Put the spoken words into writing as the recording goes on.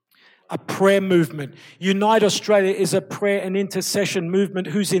a prayer movement. Unite Australia is a prayer and intercession movement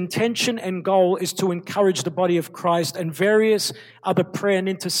whose intention and goal is to encourage the body of Christ and various other prayer and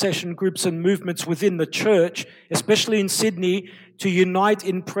intercession groups and movements within the church, especially in Sydney, to unite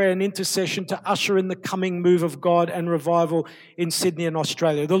in prayer and intercession to usher in the coming move of God and revival in Sydney and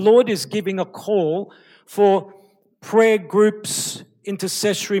Australia. The Lord is giving a call for prayer groups,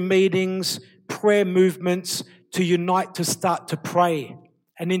 intercessory meetings, prayer movements to unite to start to pray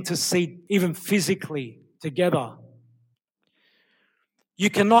and intercede, even physically, together. You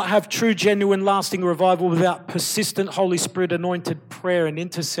cannot have true, genuine, lasting revival without persistent, Holy Spirit anointed prayer and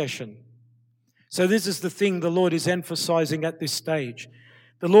intercession. So this is the thing the Lord is emphasizing at this stage.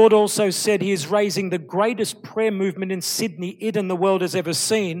 The Lord also said He is raising the greatest prayer movement in Sydney it and the world has ever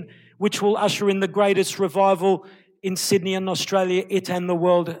seen, which will usher in the greatest revival in Sydney and Australia it and the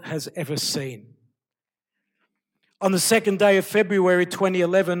world has ever seen. On the 2nd day of February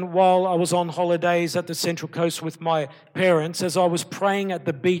 2011, while I was on holidays at the Central Coast with my parents, as I was praying at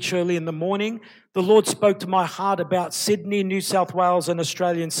the beach early in the morning, the Lord spoke to my heart about Sydney, New South Wales and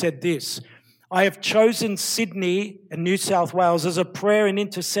Australia and said this: I have chosen Sydney and New South Wales as a prayer and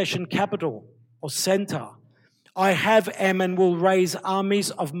intercession capital or centre. I am and will raise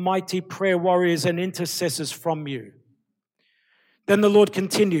armies of mighty prayer warriors and intercessors from you. Then the Lord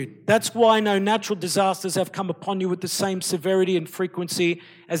continued, that's why no natural disasters have come upon you with the same severity and frequency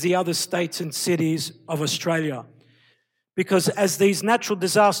as the other states and cities of Australia. Because as these natural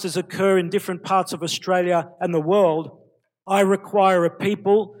disasters occur in different parts of Australia and the world, I require a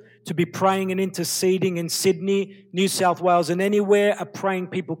people to be praying and interceding in Sydney, New South Wales, and anywhere a praying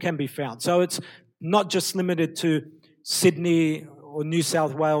people can be found. So it's not just limited to Sydney or New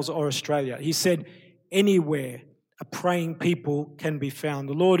South Wales or Australia. He said anywhere a praying people can be found.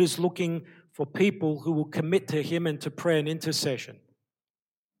 The Lord is looking for people who will commit to Him and to prayer and intercession.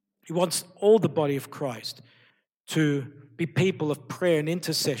 He wants all the body of Christ to be people of prayer and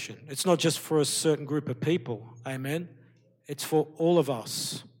intercession. It's not just for a certain group of people, amen? It's for all of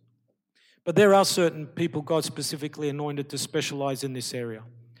us. But there are certain people God specifically anointed to specialize in this area.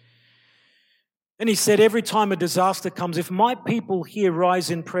 And He said, every time a disaster comes, if my people here rise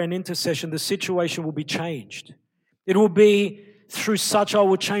in prayer and intercession, the situation will be changed. It will be through such I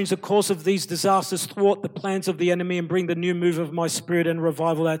will change the course of these disasters, thwart the plans of the enemy and bring the new move of my Spirit and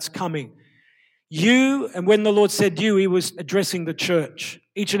revival that's coming. You, and when the Lord said you, He was addressing the church,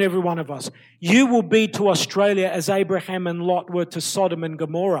 each and every one of us. You will be to Australia as Abraham and Lot were to Sodom and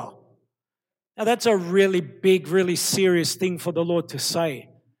Gomorrah. Now that's a really big, really serious thing for the Lord to say.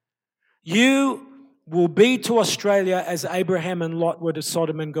 You will be to Australia as Abraham and Lot were to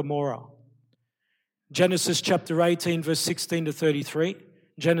Sodom and Gomorrah. Genesis chapter 18, verse 16 to 33.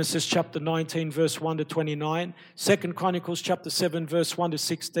 Genesis chapter 19, verse 1 to 29. 2 Chronicles chapter 7, verse 1 to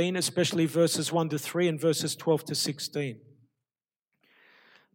 16, especially verses 1 to 3 and verses 12 to 16.